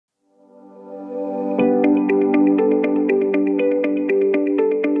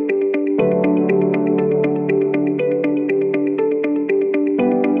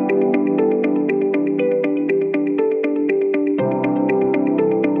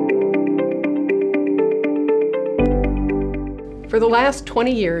For the last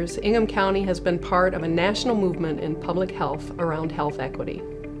 20 years, Ingham County has been part of a national movement in public health around health equity.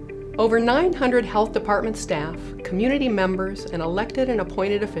 Over 900 health department staff, community members, and elected and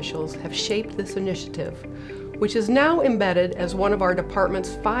appointed officials have shaped this initiative, which is now embedded as one of our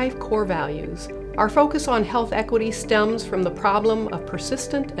department's 5 core values. Our focus on health equity stems from the problem of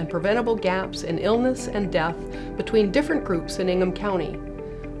persistent and preventable gaps in illness and death between different groups in Ingham County.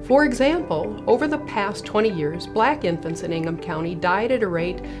 For example, over the past 20 years, Black infants in Ingham County died at a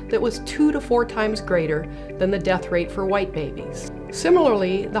rate that was 2 to 4 times greater than the death rate for white babies.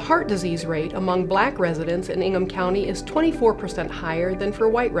 Similarly, the heart disease rate among Black residents in Ingham County is 24% higher than for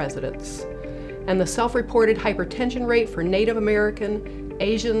white residents. And the self-reported hypertension rate for Native American,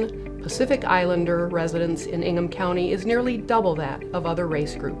 Asian, Pacific Islander residents in Ingham County is nearly double that of other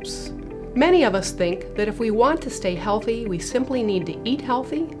race groups. Many of us think that if we want to stay healthy, we simply need to eat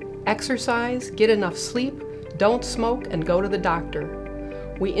healthy, exercise, get enough sleep, don't smoke, and go to the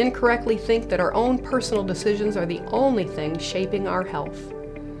doctor. We incorrectly think that our own personal decisions are the only thing shaping our health.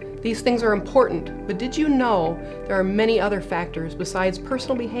 These things are important, but did you know there are many other factors besides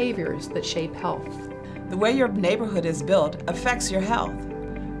personal behaviors that shape health? The way your neighborhood is built affects your health.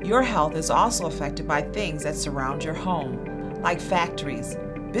 Your health is also affected by things that surround your home, like factories,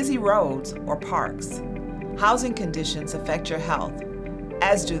 busy roads, or parks. Housing conditions affect your health,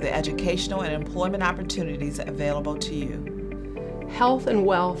 as do the educational and employment opportunities available to you. Health and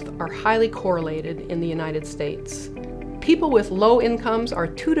wealth are highly correlated in the United States. People with low incomes are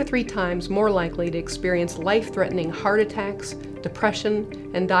 2 to 3 times more likely to experience life-threatening heart attacks,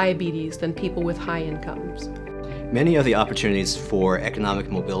 depression, and diabetes than people with high incomes. Many of the opportunities for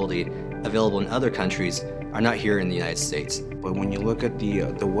economic mobility available in other countries are not here in the United States. But when you look at the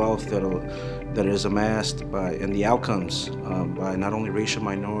wealth that is amassed and the outcomes by not only racial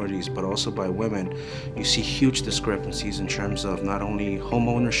minorities but also by women, you see huge discrepancies in terms of not only home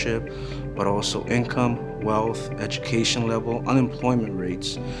ownership but also income, wealth, education level, unemployment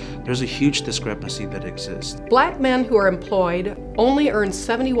rates. There's a huge discrepancy that exists. Black men who are employed only earn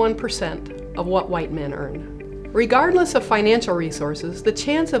 71% of what white men earn. Regardless of financial resources, the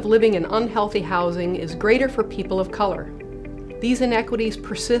chance of living in unhealthy housing is greater for people of color. These inequities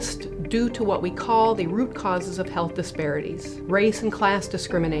persist due to what we call the root causes of health disparities: race and class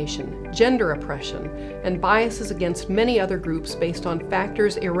discrimination, gender oppression, and biases against many other groups based on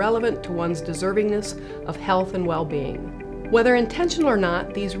factors irrelevant to one's deservingness of health and well-being. Whether intentional or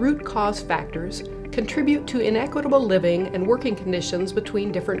not, these root cause factors contribute to inequitable living and working conditions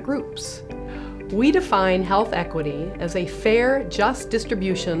between different groups. We define health equity as a fair, just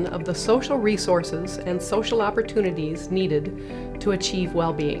distribution of the social resources and social opportunities needed to achieve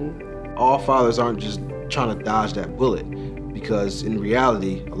well-being. All fathers aren't just trying to dodge that bullet, because in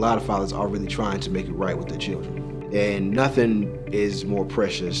reality, a lot of fathers are really trying to make it right with their children. And nothing is more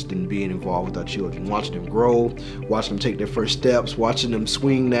precious than being involved with our children, watching them grow, watching them take their first steps, watching them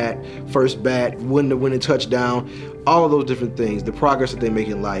swing that first bat, win the winning touchdown, all of those different things, the progress that they make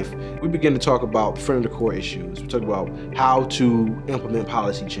in life. We begin to talk about friend of the core issues. We talk about how to implement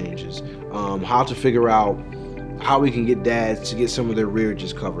policy changes, how to figure out how we can get dads to get some of their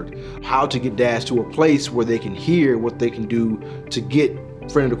rearages covered, how to get dads to a place where they can hear what they can do to get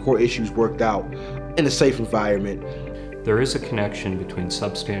friend of the core issues worked out in a safe environment. There is a connection between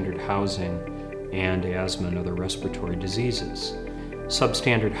substandard housing and asthma and other respiratory diseases.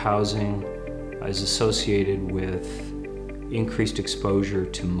 Substandard housing is associated with increased exposure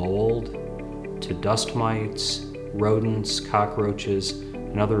to mold, to dust mites, rodents, cockroaches,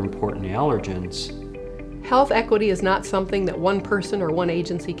 and other important allergens. Health equity is not something that one person or one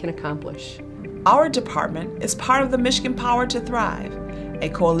agency can accomplish. Our department is part of the Michigan Power to Thrive, a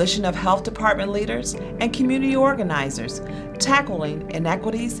coalition of health department leaders and community organizers tackling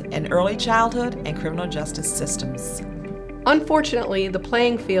inequities in early childhood and criminal justice systems. Unfortunately, the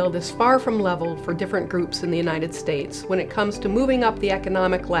playing field is far from level for different groups in the United States when it comes to moving up the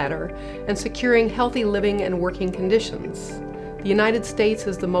economic ladder and securing healthy living and working conditions. The United States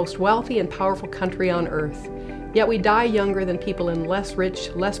is the most wealthy and powerful country on earth, yet we die younger than people in less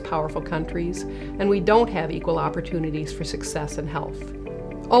rich, less powerful countries, and we don't have equal opportunities for success and health.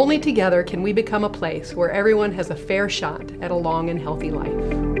 Only together can we become a place where everyone has a fair shot at a long and healthy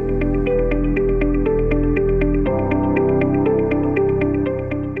life.